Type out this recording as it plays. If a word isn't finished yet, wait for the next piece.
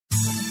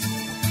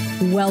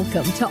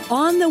Welcome to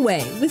On the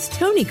Way with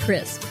Tony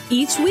Crisp.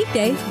 Each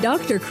weekday,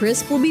 Dr.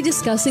 Crisp will be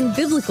discussing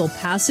biblical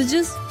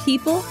passages,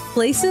 people,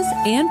 places,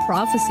 and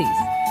prophecies.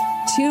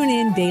 Tune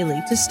in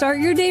daily to start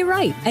your day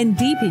right and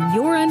deepen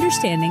your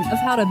understanding of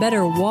how to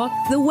better walk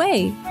the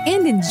way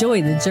and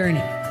enjoy the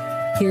journey.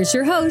 Here's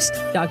your host,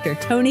 Dr.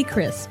 Tony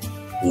Crisp.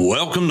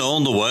 Welcome to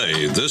On the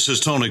Way. This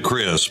is Tony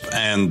Crisp,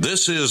 and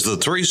this is the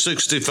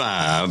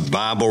 365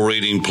 Bible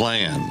Reading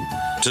Plan.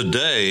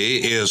 Today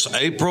is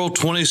April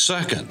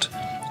 22nd,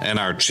 and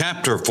our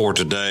chapter for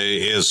today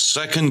is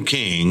 2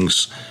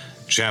 Kings,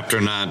 chapter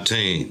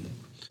 19.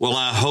 Well,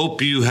 I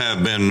hope you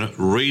have been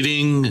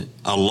reading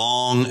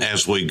along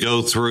as we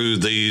go through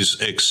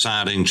these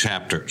exciting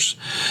chapters.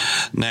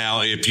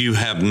 Now, if you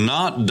have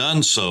not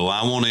done so,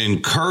 I want to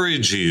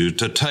encourage you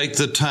to take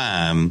the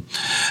time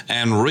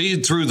and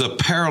read through the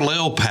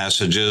parallel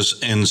passages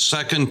in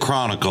 2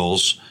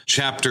 Chronicles,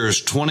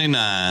 chapters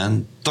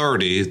 29,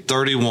 30,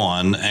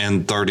 31,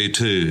 and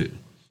 32.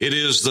 It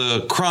is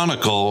the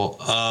chronicle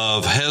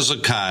of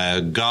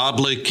Hezekiah,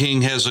 godly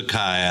King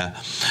Hezekiah,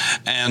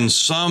 and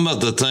some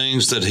of the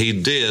things that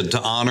he did to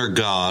honor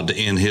God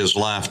in his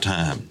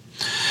lifetime.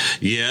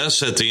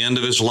 Yes, at the end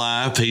of his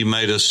life, he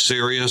made a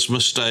serious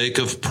mistake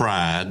of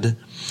pride,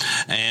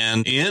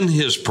 and in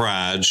his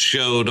pride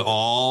showed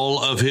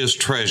all of his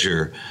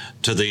treasure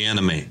to the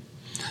enemy.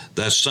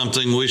 That's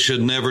something we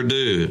should never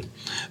do,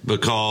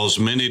 because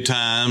many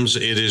times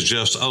it is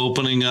just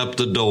opening up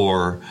the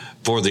door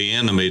for the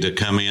enemy to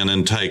come in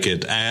and take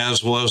it,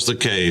 as was the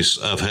case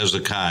of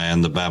Hezekiah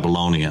and the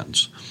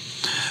Babylonians.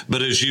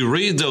 But as you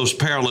read those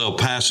parallel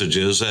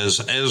passages, as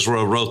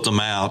Ezra wrote them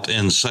out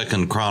in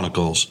 2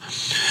 Chronicles,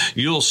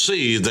 you'll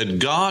see that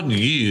God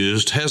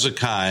used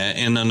Hezekiah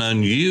in an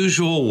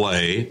unusual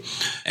way,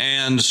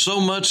 and so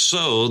much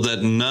so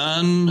that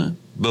none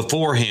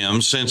before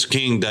him since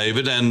King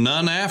David and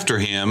none after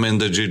him in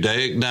the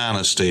Judaic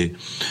dynasty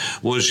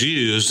was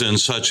used in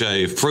such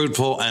a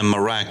fruitful and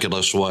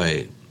miraculous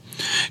way.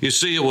 You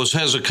see, it was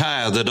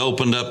Hezekiah that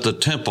opened up the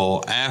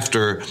temple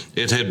after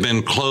it had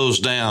been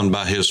closed down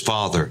by his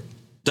father.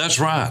 That's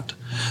right.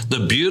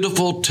 The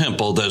beautiful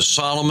temple that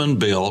Solomon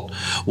built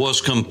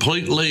was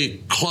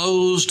completely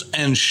closed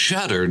and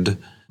shuttered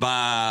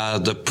by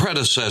the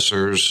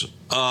predecessors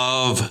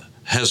of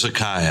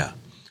Hezekiah.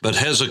 But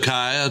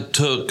Hezekiah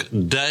took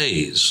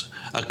days,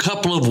 a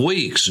couple of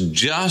weeks,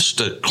 just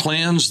to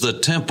cleanse the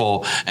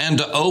temple and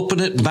to open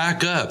it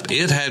back up.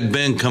 It had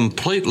been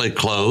completely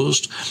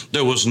closed.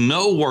 There was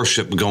no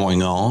worship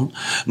going on,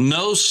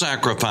 no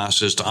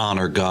sacrifices to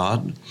honor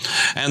God,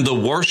 and the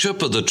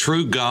worship of the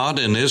true God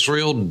in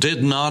Israel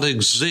did not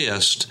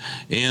exist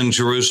in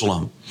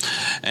Jerusalem.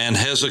 And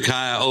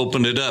Hezekiah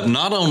opened it up.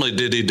 Not only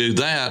did he do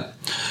that,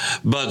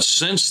 but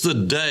since the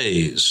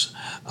days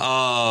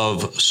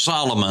of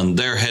Solomon,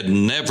 there had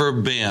never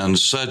been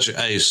such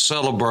a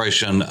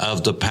celebration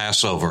of the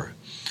Passover.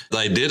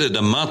 They did it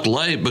a month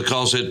late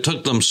because it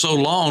took them so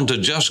long to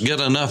just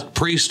get enough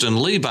priests and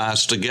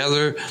Levites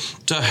together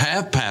to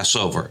have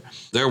Passover.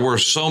 There were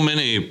so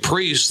many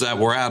priests that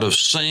were out of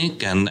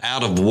sync and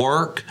out of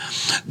work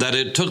that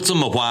it took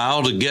them a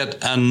while to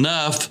get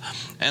enough.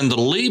 And the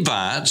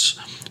Levites,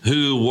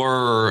 who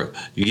were,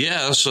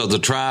 yes, of the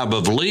tribe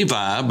of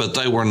Levi, but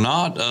they were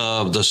not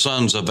of the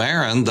sons of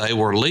Aaron. They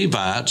were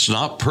Levites,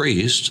 not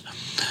priests.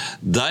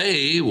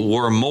 They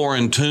were more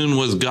in tune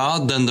with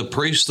God than the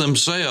priests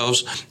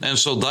themselves, and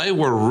so they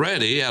were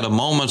ready at a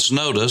moment's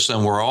notice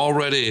and were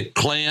already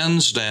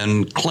cleansed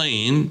and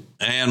clean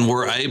and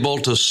were able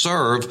to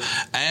serve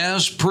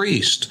as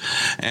priests.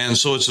 And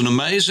so it's an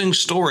amazing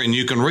story, and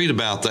you can read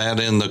about that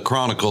in the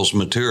Chronicles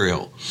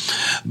material.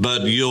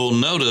 But you'll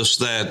notice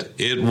that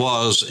it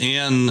was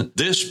in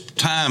this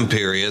time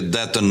period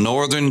that the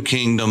northern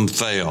kingdom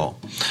fell.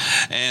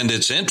 And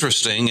it's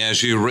interesting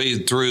as you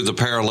read through the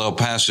parallel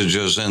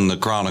passages in the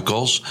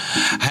Chronicles,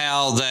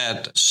 how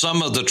that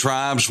some of the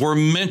tribes were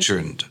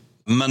mentioned.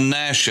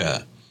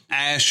 Manasseh,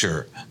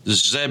 Asher,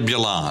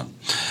 Zebulun.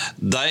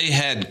 They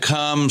had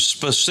come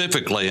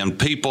specifically, and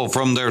people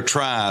from their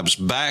tribes,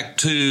 back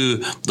to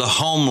the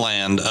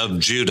homeland of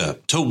Judah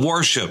to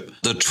worship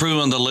the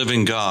true and the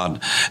living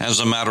God. As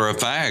a matter of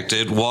fact,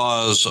 it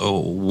was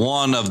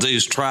one of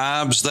these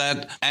tribes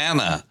that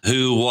Anna,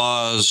 who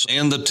was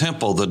in the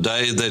temple the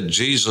day that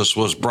Jesus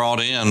was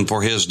brought in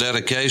for his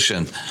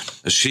dedication,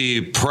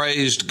 she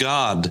praised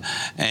God,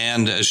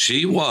 and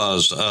she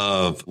was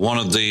of one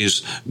of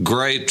these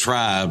great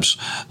tribes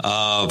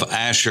of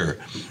Asher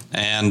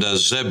and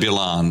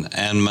Zebulun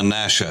and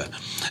Manasseh.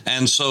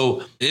 And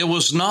so it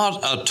was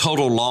not a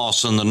total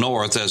loss in the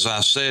north. As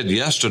I said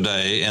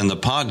yesterday in the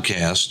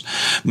podcast,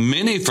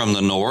 many from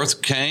the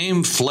north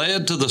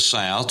fled to the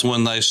south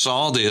when they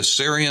saw the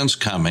Assyrians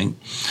coming,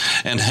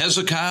 and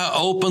Hezekiah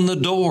opened the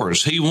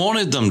doors. He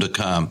wanted them to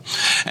come.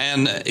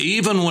 And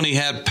even when he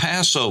had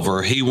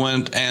Passover, he went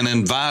went and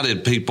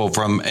invited people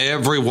from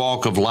every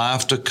walk of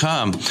life to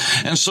come.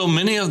 And so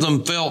many of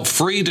them felt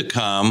free to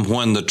come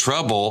when the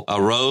trouble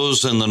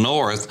arose in the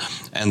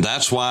north. And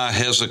that's why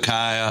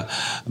Hezekiah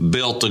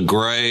built the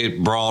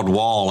great broad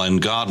wall,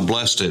 and God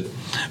blessed it.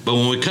 But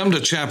when we come to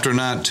chapter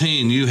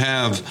 19, you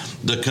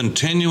have the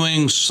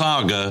continuing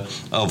saga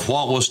of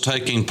what was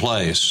taking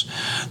place.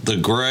 The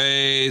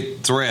great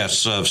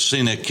threats of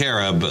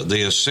Sennacherib,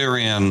 the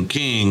Assyrian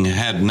king,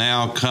 had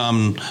now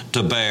come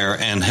to bear,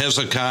 and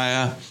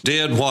Hezekiah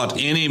did what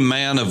any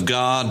man of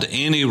God,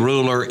 any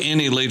ruler,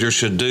 any leader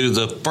should do.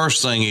 The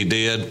first thing he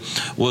did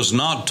was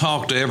not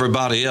talk to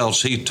everybody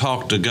else. He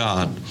talked to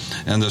God.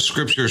 And the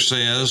scripture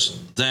says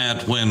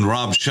that when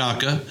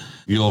Rabshakeh,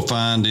 you'll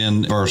find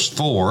in verse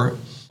 4,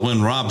 when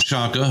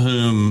Rabshakeh,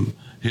 whom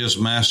his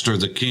master,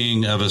 the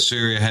king of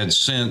Assyria, had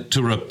sent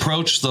to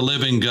reproach the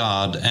living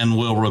God, and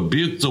will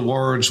rebuke the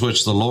words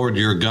which the Lord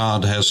your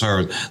God has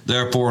heard.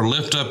 Therefore,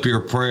 lift up your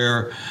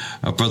prayer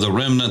for the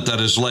remnant that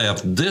is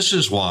left. This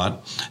is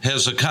what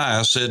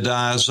Hezekiah said to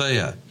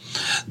Isaiah.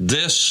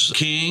 This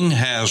king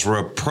has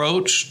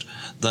reproached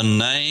the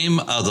name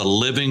of the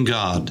living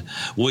God.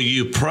 Will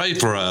you pray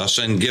for us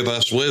and give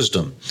us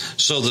wisdom?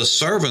 So the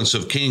servants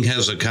of King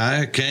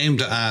Hezekiah came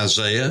to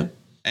Isaiah,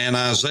 and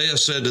Isaiah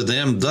said to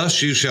them,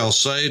 Thus you shall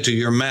say to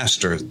your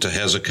master, to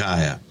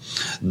Hezekiah,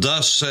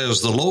 Thus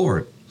says the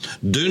Lord,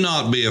 do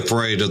not be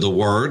afraid of the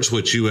words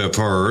which you have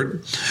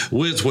heard,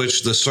 with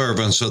which the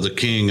servants of the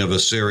king of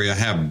Assyria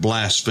have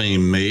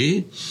blasphemed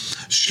me.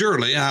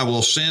 Surely I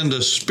will send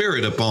a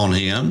spirit upon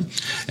him,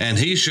 and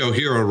he shall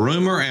hear a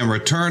rumor and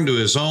return to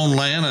his own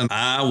land, and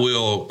I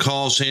will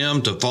cause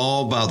him to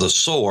fall by the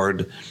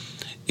sword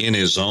in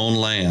his own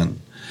land.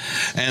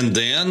 And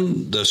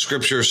then the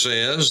scripture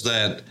says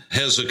that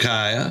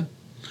Hezekiah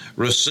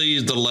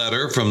received the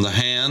letter from the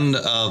hand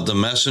of the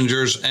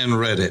messengers and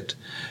read it.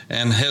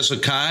 And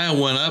Hezekiah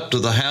went up to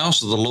the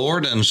house of the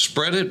Lord and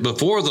spread it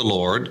before the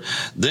Lord.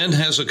 Then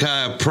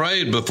Hezekiah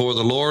prayed before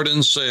the Lord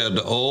and said,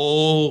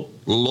 O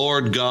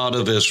Lord God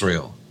of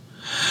Israel,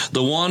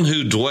 the one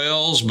who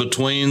dwells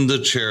between the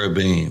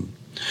cherubim,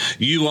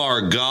 you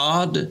are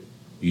God,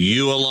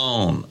 you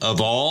alone,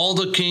 of all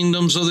the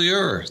kingdoms of the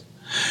earth.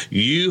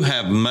 You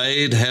have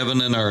made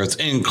heaven and earth.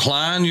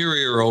 Incline your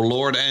ear, O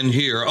Lord, and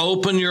hear.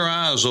 Open your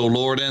eyes, O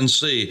Lord, and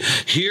see.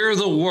 Hear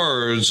the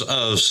words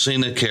of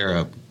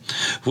Sennacherib,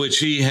 which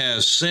he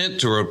has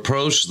sent to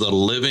reproach the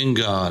living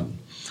God.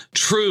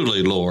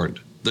 Truly, Lord,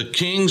 the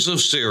kings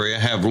of Syria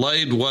have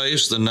laid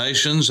waste the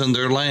nations and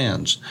their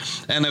lands,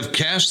 and have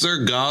cast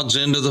their gods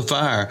into the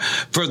fire.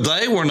 For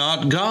they were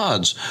not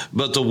gods,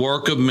 but the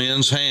work of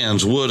men's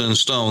hands, wood and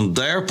stone.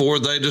 Therefore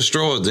they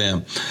destroyed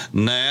them.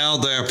 Now,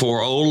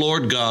 therefore, O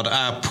Lord God,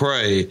 I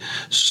pray,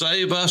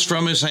 save us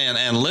from his hand.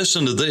 And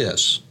listen to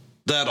this,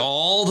 that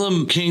all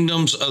the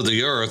kingdoms of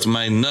the earth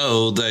may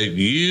know that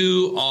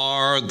you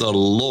are the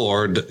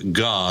Lord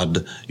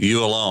God,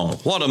 you alone.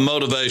 What a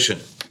motivation.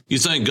 You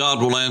think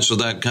God will answer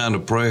that kind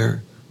of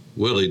prayer?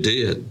 Well, he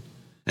did.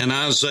 And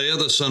Isaiah,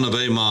 the son of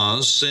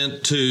Amoz,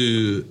 sent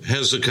to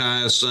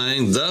Hezekiah,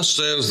 saying, Thus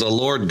says the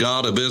Lord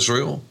God of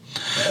Israel,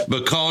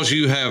 because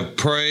you have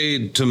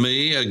prayed to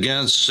me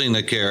against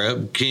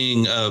Sennacherib,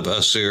 king of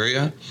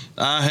Assyria,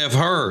 I have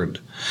heard.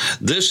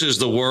 This is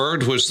the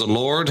word which the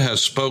Lord has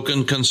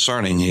spoken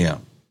concerning him.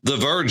 The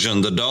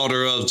virgin, the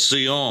daughter of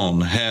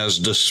Zion, has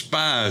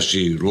despised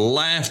you,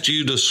 laughed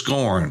you to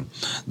scorn.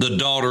 The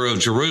daughter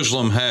of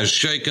Jerusalem has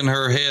shaken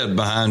her head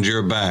behind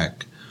your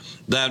back.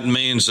 That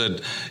means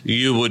that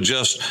you would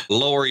just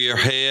lower your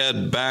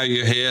head, bow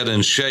your head,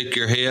 and shake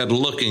your head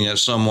looking at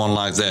someone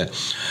like that.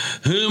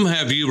 Whom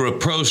have you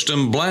reproached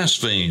and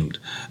blasphemed?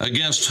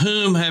 Against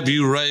whom have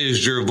you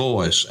raised your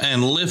voice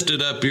and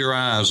lifted up your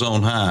eyes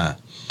on high?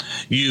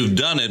 You've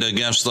done it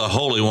against the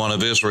Holy One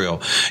of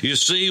Israel. You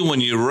see,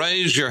 when you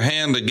raise your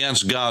hand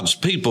against God's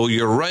people,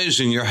 you're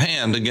raising your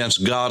hand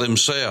against God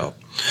himself.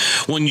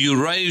 When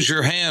you raise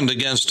your hand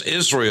against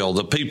Israel,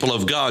 the people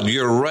of God,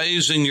 you're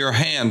raising your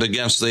hand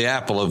against the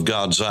apple of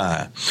God's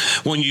eye.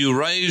 When you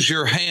raise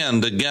your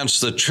hand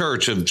against the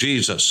church of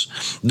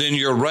Jesus, then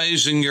you're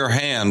raising your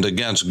hand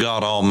against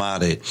God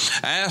Almighty.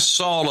 Ask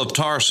Saul of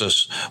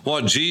Tarsus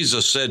what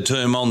Jesus said to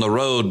him on the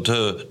road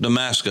to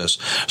Damascus.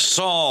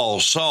 Saul,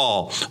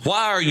 Saul,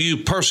 why are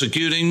you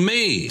persecuting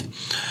me?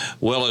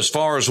 Well, as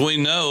far as we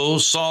know,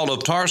 Saul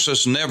of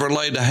Tarsus never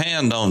laid a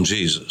hand on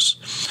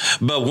Jesus.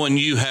 But when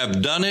you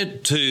have done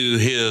it to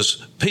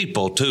his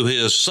people, to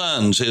his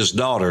sons, his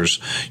daughters,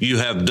 you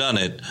have done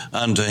it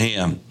unto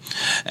him.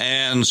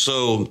 And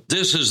so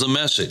this is the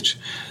message.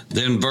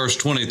 Then verse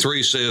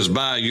 23 says,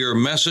 by your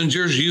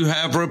messengers you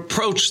have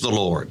reproached the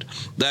Lord.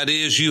 That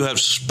is, you have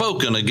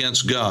spoken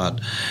against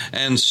God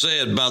and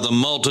said, by the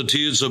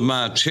multitudes of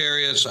my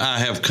chariots I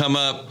have come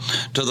up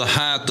to the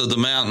height of the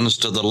mountains,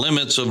 to the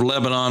limits of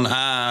Lebanon.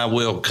 I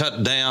will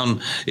cut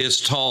down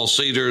its tall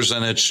cedars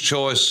and its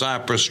choice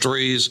cypress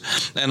trees,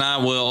 and I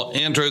will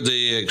enter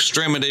the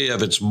extremity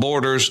of its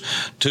borders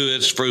to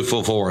its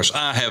fruitful forest.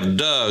 I have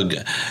dug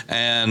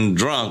and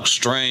drunk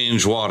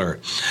strange water,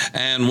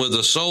 and with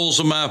the soles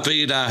of my my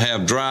feet I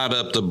have dried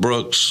up the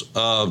brooks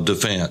of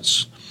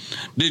defense.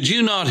 Did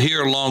you not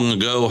hear long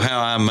ago how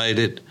I made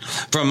it?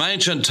 From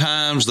ancient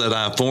times that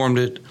I formed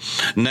it?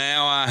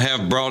 Now I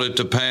have brought it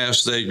to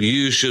pass that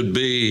you should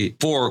be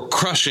for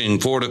crushing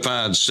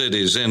fortified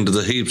cities into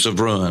the heaps of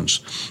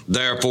ruins.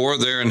 Therefore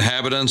their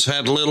inhabitants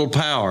had little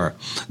power.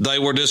 They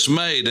were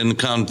dismayed and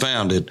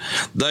confounded.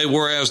 They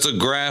were as the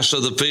grass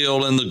of the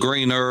field and the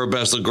green herb,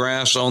 as the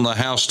grass on the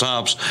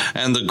housetops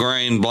and the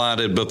grain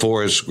blighted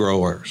before its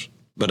growers.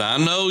 But I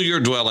know your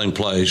dwelling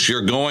place,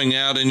 your going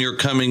out and your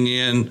coming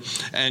in,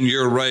 and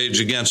your rage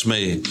against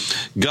me.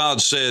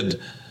 God said,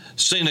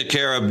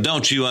 Sennacherib,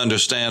 don't you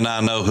understand? I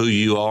know who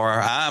you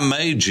are. I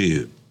made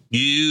you.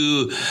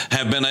 You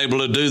have been able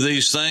to do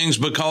these things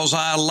because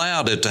I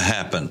allowed it to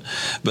happen.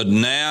 But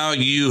now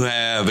you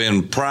have,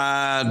 in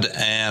pride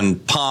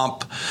and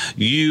pomp,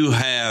 you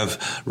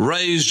have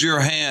raised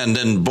your hand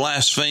and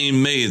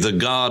blasphemed me, the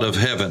God of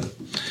heaven.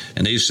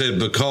 And he said,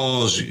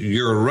 because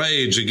your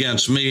rage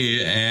against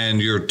me and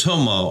your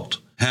tumult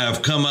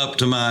have come up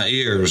to my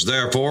ears.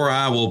 Therefore,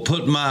 I will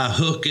put my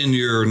hook in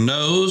your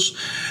nose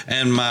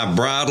and my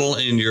bridle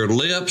in your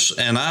lips,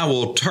 and I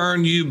will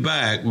turn you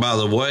back by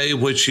the way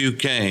which you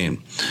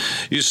came.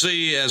 You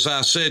see, as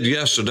I said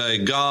yesterday,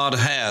 God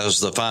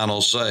has the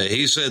final say.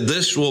 He said,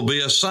 this will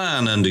be a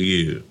sign unto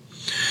you.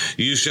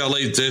 You shall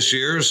eat this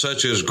year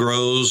such as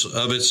grows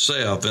of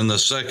itself. In the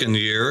second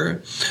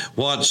year,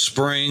 what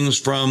springs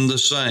from the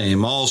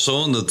same.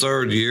 Also in the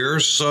third year,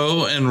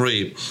 sow and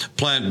reap.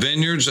 Plant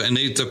vineyards and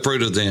eat the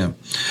fruit of them.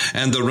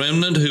 And the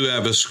remnant who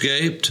have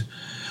escaped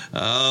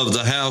of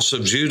the house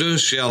of Judah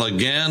shall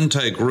again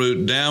take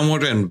root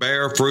downward and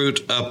bear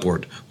fruit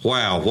upward.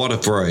 Wow, what a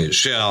phrase.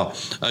 Shall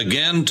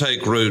again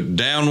take root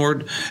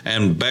downward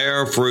and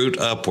bear fruit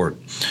upward.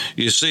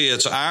 You see,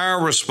 it's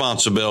our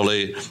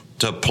responsibility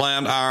to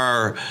plant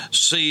our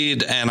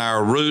seed and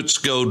our roots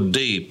go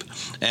deep,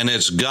 and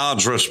it's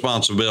God's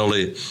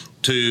responsibility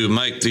to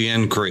make the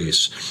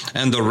increase.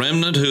 And the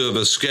remnant who have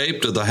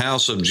escaped of the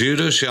house of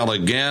Judah shall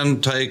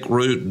again take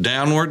root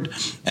downward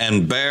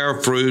and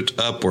bear fruit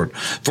upward.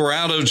 For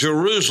out of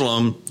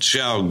Jerusalem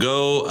shall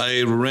go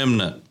a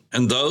remnant.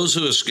 And those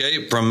who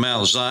escape from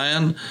Mount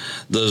Zion,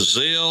 the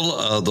zeal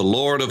of the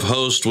Lord of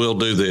hosts will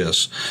do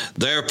this.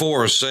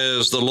 Therefore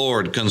says the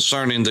Lord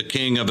concerning the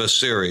king of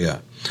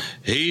Assyria,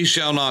 he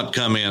shall not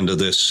come into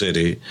this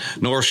city,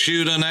 nor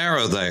shoot an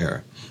arrow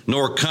there,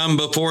 nor come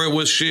before it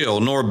with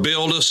shield, nor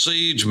build a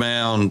siege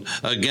mound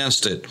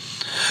against it.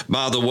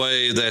 By the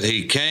way that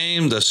he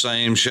came, the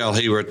same shall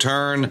he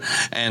return,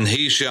 and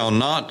he shall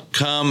not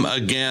come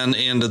again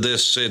into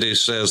this city,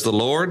 says the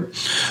Lord.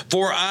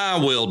 For I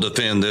will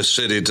defend this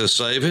city to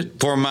save it,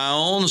 for my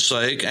own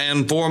sake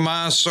and for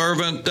my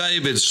servant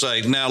David's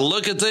sake. Now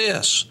look at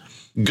this.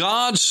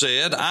 God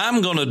said,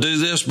 I'm going to do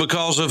this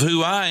because of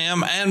who I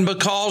am and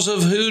because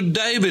of who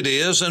David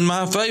is and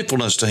my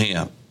faithfulness to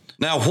him.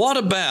 Now, what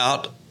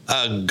about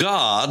a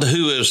God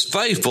who is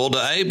faithful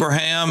to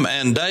Abraham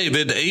and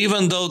David,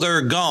 even though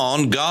they're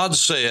gone? God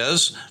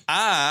says,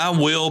 I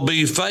will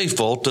be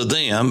faithful to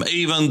them,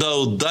 even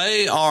though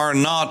they are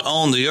not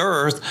on the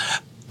earth.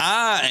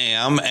 I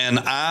am, and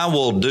I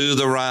will do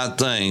the right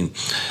thing.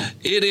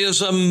 It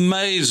is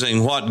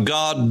amazing what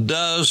God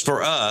does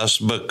for us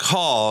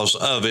because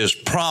of his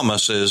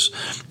promises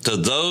to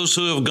those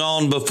who have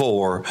gone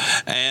before,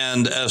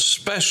 and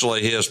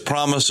especially his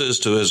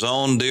promises to his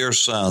own dear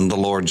Son, the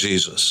Lord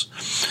Jesus.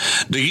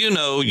 Do you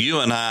know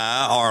you and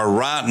I are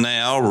right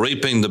now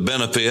reaping the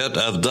benefit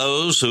of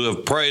those who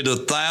have prayed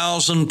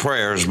 1,000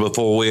 prayers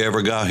before we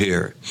ever got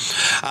here?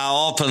 I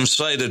often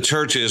say to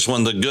churches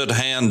when the good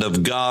hand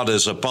of God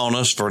is upon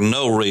us for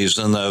no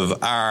reason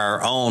of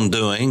our own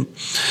doing,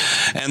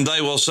 and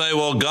they will say,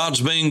 well, God's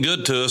being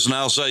good to us, and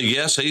I'll say,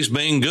 yes, he's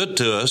being good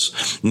to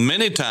us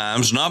many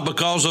times, not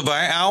because of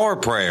our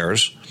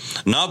prayers,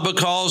 not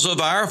because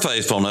of our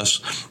faithfulness,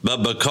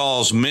 but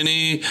because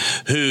many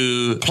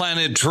who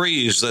planted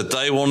trees that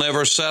they will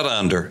never set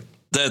under,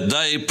 that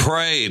they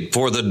prayed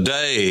for the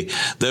day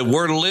that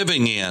we're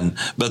living in,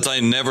 but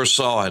they never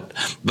saw it.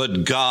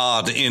 But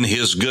God, in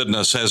his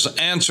goodness, has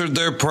answered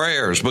their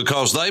prayers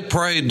because they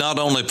prayed not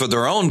only for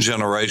their own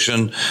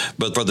generation,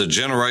 but for the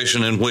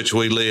generation in which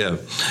we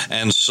live.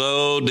 And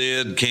so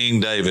did King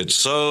David.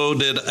 So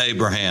did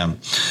Abraham.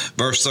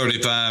 Verse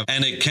 35,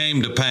 and it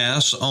came to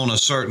pass on a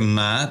certain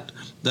night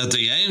that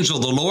the angel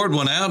of the Lord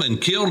went out and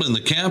killed in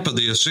the camp of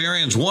the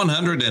Assyrians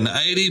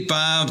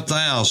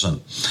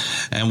 185,000.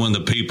 And when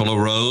the people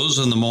arose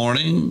in the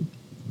morning,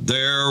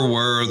 there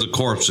were the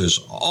corpses,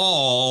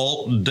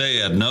 all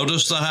dead.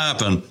 Notice the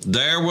hyphen.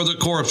 There were the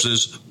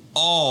corpses,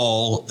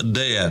 all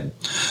dead.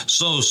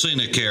 So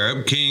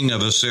Sennacherib, king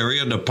of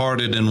Assyria,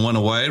 departed and went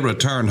away,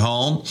 returned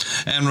home,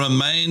 and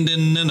remained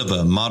in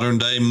Nineveh,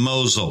 modern-day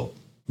Mosul.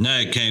 Now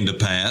it came to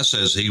pass,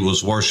 as he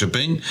was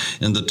worshiping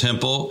in the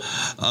temple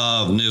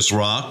of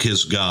Nisroch,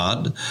 his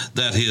god,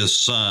 that his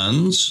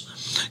sons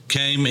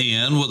came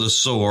in with a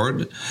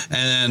sword,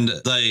 and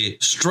they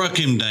struck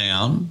him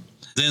down,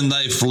 Then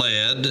they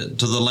fled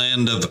to the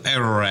land of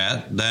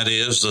Ararat, that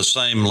is, the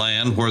same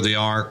land where the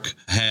ark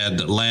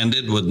had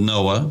landed with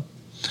Noah.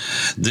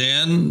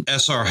 Then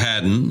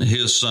Esarhaddon,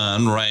 his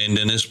son, reigned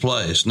in his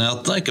place.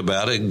 Now think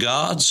about it.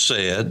 God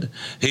said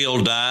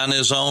he'll die in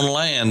his own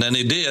land, and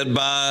he did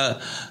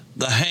by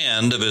the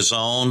hand of his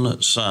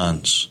own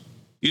sons.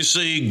 You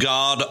see,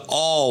 God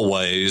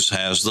always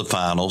has the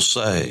final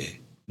say.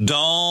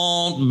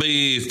 Don't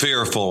be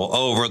fearful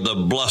over the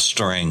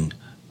blustering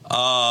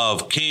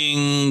of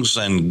kings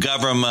and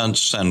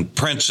governments and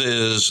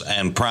princes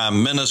and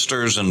prime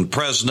ministers and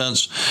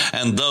presidents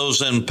and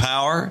those in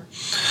power,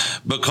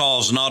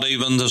 because not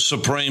even the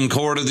Supreme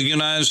Court of the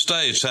United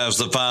States has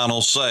the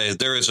final say.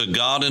 There is a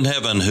God in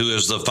heaven who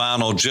is the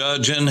final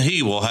judge, and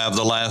he will have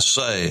the last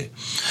say.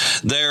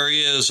 There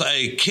is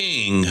a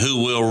king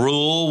who will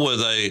rule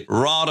with a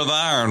rod of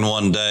iron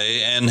one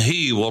day, and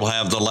he will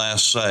have the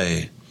last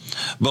say.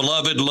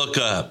 Beloved, look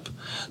up.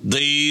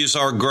 These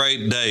are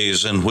great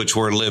days in which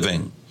we're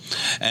living,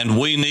 and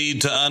we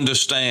need to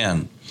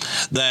understand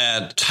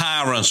that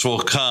tyrants will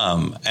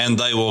come and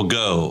they will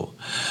go.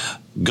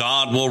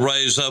 God will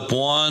raise up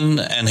one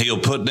and he'll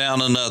put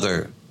down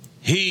another.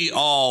 He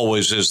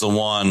always is the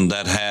one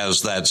that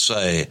has that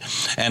say,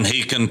 and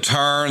he can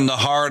turn the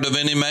heart of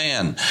any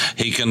man.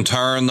 He can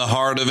turn the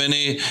heart of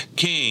any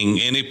king,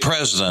 any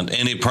president,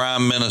 any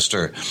prime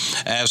minister,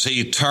 as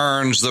he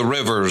turns the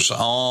rivers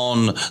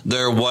on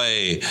their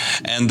way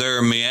and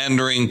they're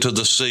meandering to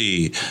the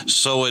sea.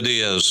 So it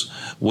is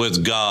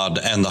with God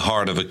and the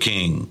heart of a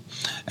king.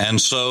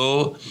 And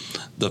so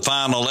the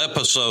final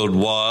episode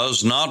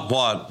was not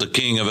what the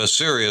king of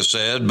Assyria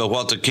said, but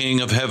what the king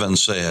of heaven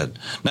said.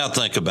 Now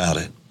think about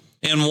it.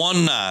 In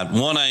one night,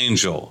 one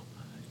angel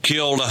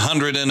killed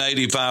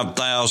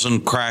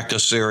 185,000 crack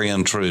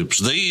Assyrian troops.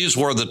 These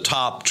were the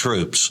top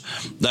troops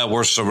that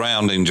were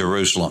surrounding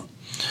Jerusalem.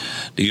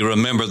 Do you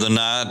remember the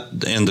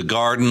night in the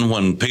garden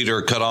when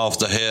Peter cut off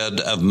the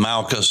head of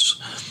Malchus,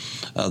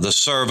 the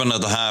servant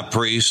of the high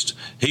priest?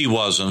 He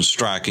wasn't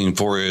striking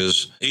for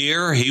his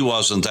ear. He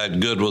wasn't that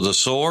good with a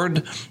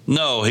sword.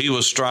 No, he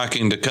was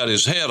striking to cut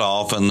his head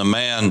off, and the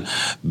man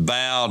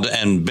bowed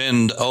and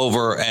bent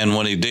over, and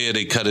when he did,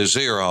 he cut his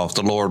ear off.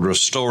 The Lord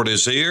restored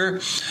his ear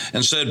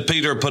and said,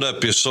 Peter, put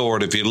up your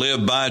sword. If you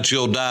live by it,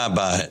 you'll die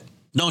by it.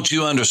 Don't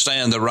you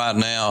understand that right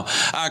now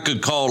I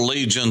could call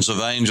legions of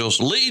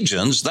angels?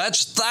 Legions,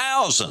 that's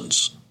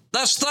thousands.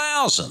 That's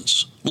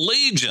thousands.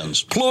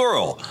 Legions,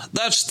 plural.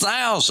 That's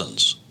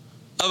thousands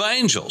of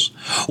angels.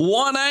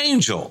 One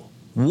angel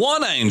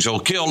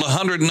killed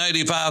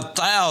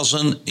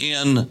 185,000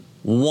 in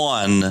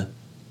one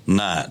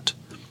night.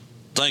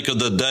 Think of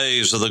the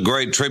days of the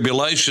great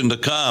tribulation to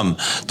come,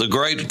 the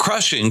great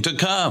crushing to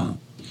come.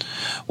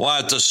 Why,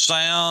 at the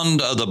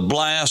sound of the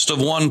blast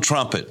of one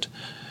trumpet,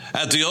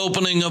 at the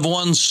opening of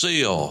one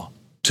seal,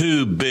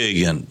 2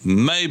 billion,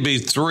 maybe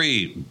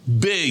 3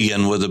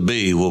 billion with a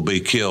B will be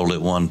killed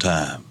at one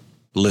time.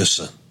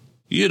 Listen,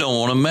 you don't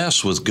want to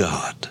mess with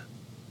God.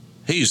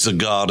 He's the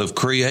God of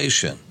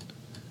creation.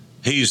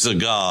 He's the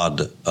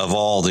God of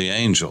all the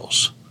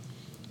angels.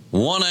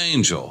 One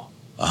angel,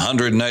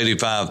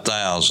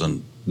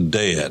 185,000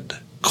 dead,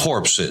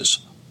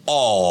 corpses,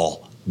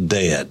 all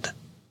dead.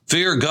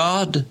 Fear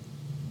God?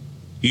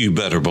 You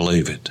better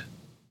believe it.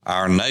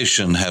 Our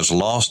nation has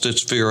lost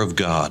its fear of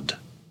God.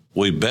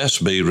 We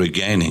best be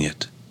regaining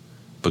it,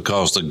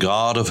 because the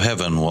God of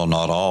heaven will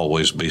not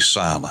always be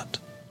silent.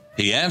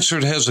 He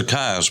answered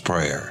Hezekiah's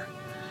prayer.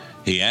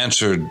 He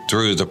answered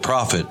through the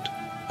prophet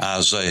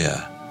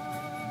Isaiah.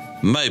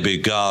 Maybe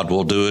God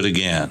will do it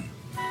again.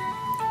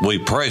 We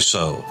pray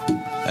so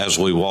as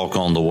we walk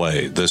on the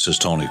way. This is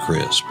Tony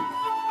Crisp.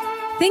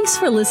 Thanks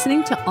for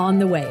listening to On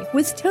the Way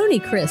with Tony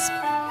Crisp.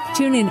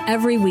 Tune in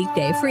every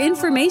weekday for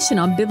information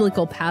on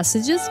biblical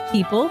passages,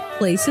 people,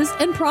 places,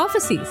 and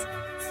prophecies.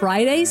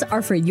 Fridays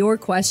are for your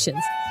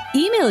questions.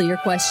 Email your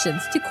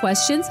questions to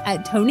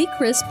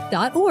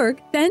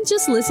questions@tonycrisp.org. Then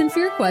just listen for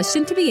your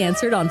question to be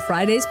answered on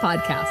Friday's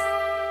podcast.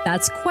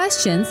 That's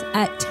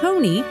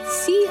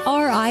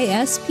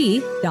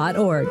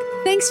questions@tonycrisp.org.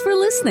 Thanks for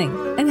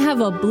listening, and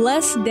have a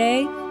blessed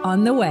day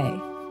on the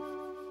way.